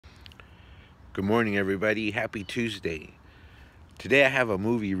Good morning, everybody. Happy Tuesday. Today I have a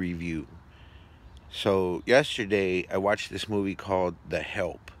movie review. So, yesterday I watched this movie called The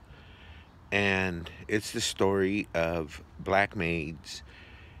Help, and it's the story of black maids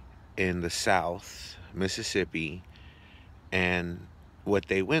in the South, Mississippi, and what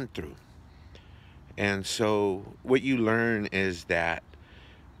they went through. And so, what you learn is that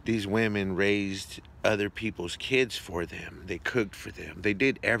these women raised other people's kids for them, they cooked for them, they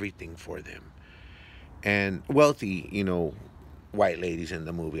did everything for them. And wealthy, white ladies in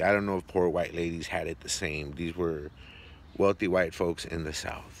the movie. I don't know if poor white ladies had it the same. These were wealthy white folks in the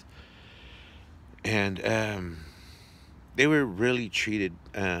South. And they were really treated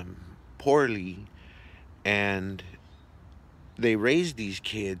poorly. And they raised these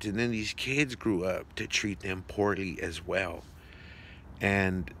kids, and then these kids grew up to treat them poorly as well.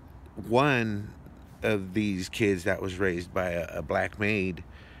 And one of these kids that was raised by a black maid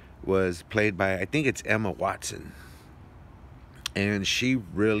was played by, I think it's Emma Watson. And she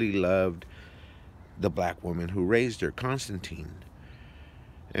really loved the black woman who raised her, Constantine.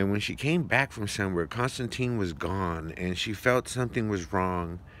 And when she came back from somewhere, Constantine was gone, and she felt something was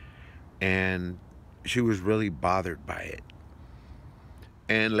wrong, and she was really bothered by it.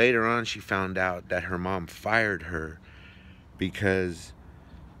 And later on, she found out that her mom fired her because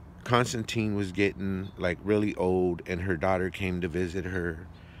Constantine was getting like really old, and her daughter came to visit her.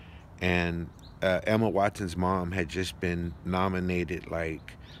 And Emma Watson's mom had just been nominated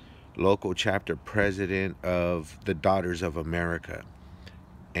like local chapter president of the Daughters of America.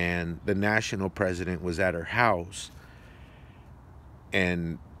 And the national president was at her house,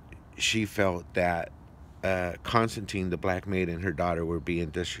 and she felt that Constantine, the black maid, and her daughter were being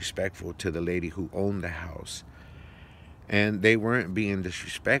disrespectful to the lady who owned the house. And they weren't being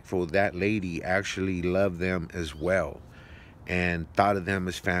disrespectful. That lady actually loved them as well and thought of them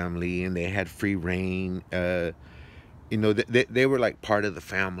as family, and they had free reign. They were like part of the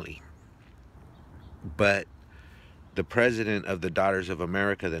family. But the president of the Daughters of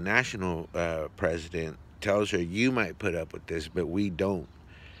America, the national president, tells her, you might put up with this, but we don't.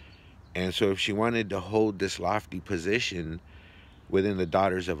 And so if she wanted to hold this lofty position within the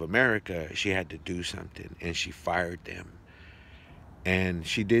Daughters of America, she had to do something, and she fired them. And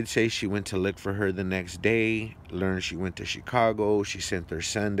she did say she went to look for her the next day, learned she went to Chicago. She sent her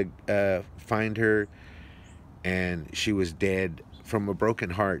son to find her, and she was dead from a broken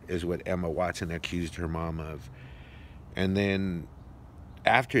heart, is what Emma Watson accused her mom of. And then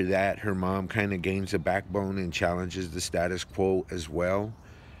after that, her mom kind of gains a backbone and challenges the status quo as well.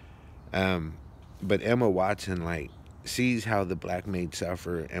 But Emma Watson, like, sees how the black maids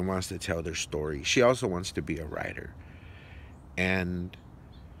suffer and wants to tell their story. She also wants to be a writer. And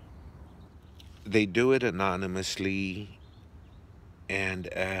they do it anonymously, and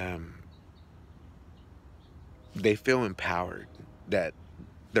they feel empowered that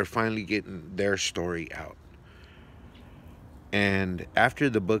they're finally getting their story out. And after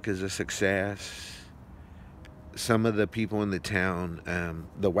the book is a success, some of the people in the town,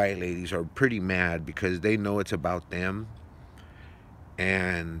 the white ladies, are pretty mad because they know it's about them,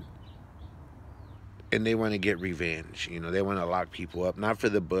 and they want to get revenge. They want to lock people up, not for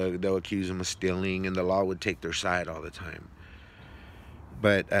the book. They'll accuse them of stealing, and the law would take their side all the time.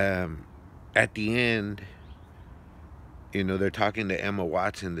 But at the end, they're talking to Emma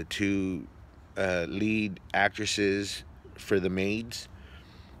Watson, the two lead actresses for the maids,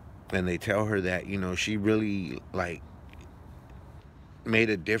 and they tell her that she really like made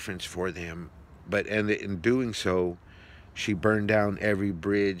a difference for them, but in doing so, she burned down every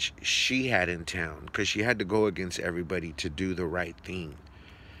bridge she had in town because she had to go against everybody to do the right thing.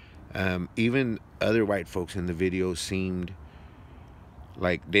 Even other white folks in the video seemed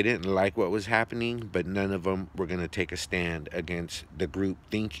like they didn't like what was happening, but none of them were going to take a stand against the group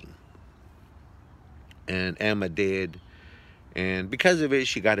thinking. And Emma did. And because of it,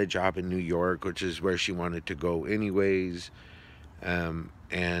 she got a job in New York, which is where she wanted to go anyways. And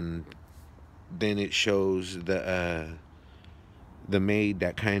then it shows the maid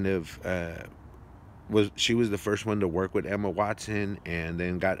that kind of she was the first one to work with Emma Watson, and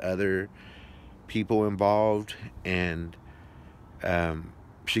then got other people involved, and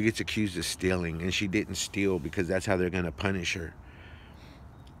she gets accused of stealing, and she didn't steal because that's how they're going to punish her.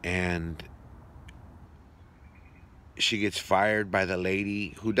 And she gets fired by the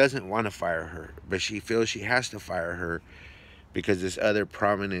lady who doesn't want to fire her, but she feels she has to fire her because this other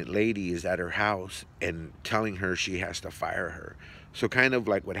prominent lady is at her house and telling her she has to fire her. So kind of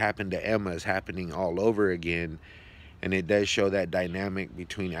like what happened to Emma is happening all over again. And it does show that dynamic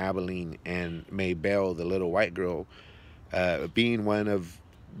between Abilene and Maybelle, the little white girl, being one of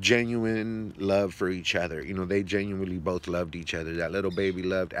genuine love for each other. You know, they genuinely both loved each other. That little baby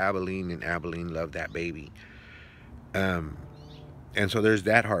loved Abilene, and Abilene loved that baby. Um, and so there's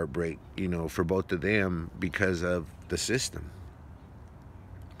that heartbreak, you know, for both of them because of the system.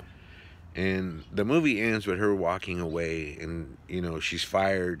 And the movie ends with her walking away, and you know, she's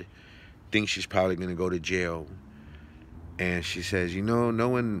fired, thinks she's probably going to go to jail. And she says, you know, no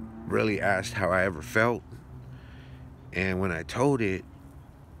one really asked how I ever felt. And when I told it,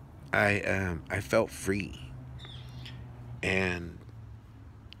 I felt free. And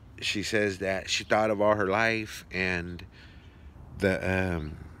she says that she thought of all her life, the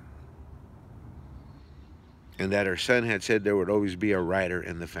and that her son had said there would always be a writer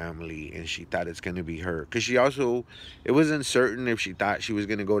in the family, and she thought it's going to be her, because she also, it wasn't certain if she thought she was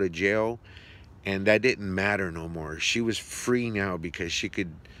going to go to jail, and that didn't matter no more. She was free now because she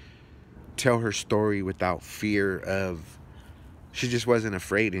could tell her story without fear of, she just wasn't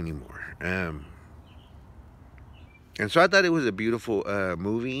afraid anymore. And so I thought it was a beautiful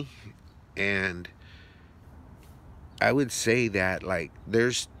movie. And I would say that, like,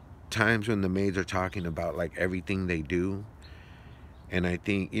 there's times when the maids are talking about, like, everything they do. And I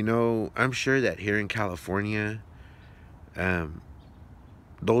think, you know, I'm sure that here in California, um,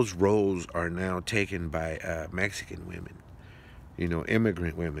 those roles are now taken by Mexican women, you know,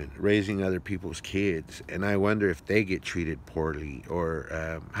 immigrant women raising other people's kids. And I wonder if they get treated poorly,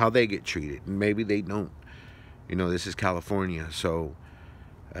 or how they get treated. Maybe they don't. You know, this is California, so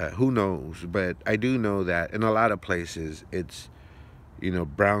who knows? But I do know that in a lot of places, it's, you know,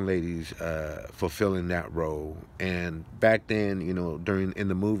 brown ladies fulfilling that role. And back then, you know, in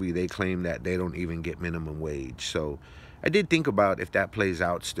the movie, they claim that they don't even get minimum wage. So I did think about if that plays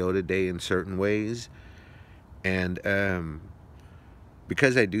out still today in certain ways. And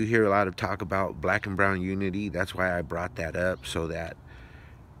because I do hear a lot of talk about black and brown unity, that's why I brought that up, so that,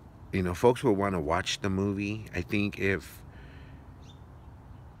 you know, folks will want to watch the movie. I think if,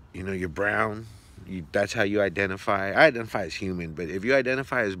 you know, you're brown, that's how you identify. I identify as human, but if you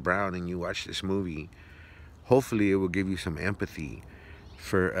identify as brown and you watch this movie, hopefully it will give you some empathy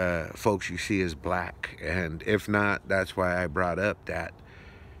for folks you see as black. And if not, that's why I brought up that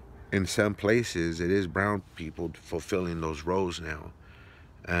in some places it is brown people fulfilling those roles now.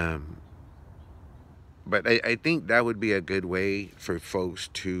 Um, but I think that would be a good way for folks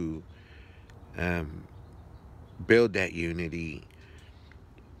to um, build that unity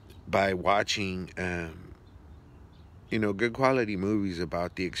by watching, you know, good quality movies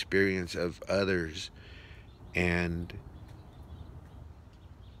about the experience of others, and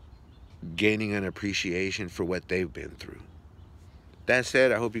gaining an appreciation for what they've been through. That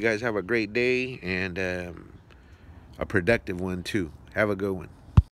said, I hope you guys have a great day, and a productive one too. Have a good one.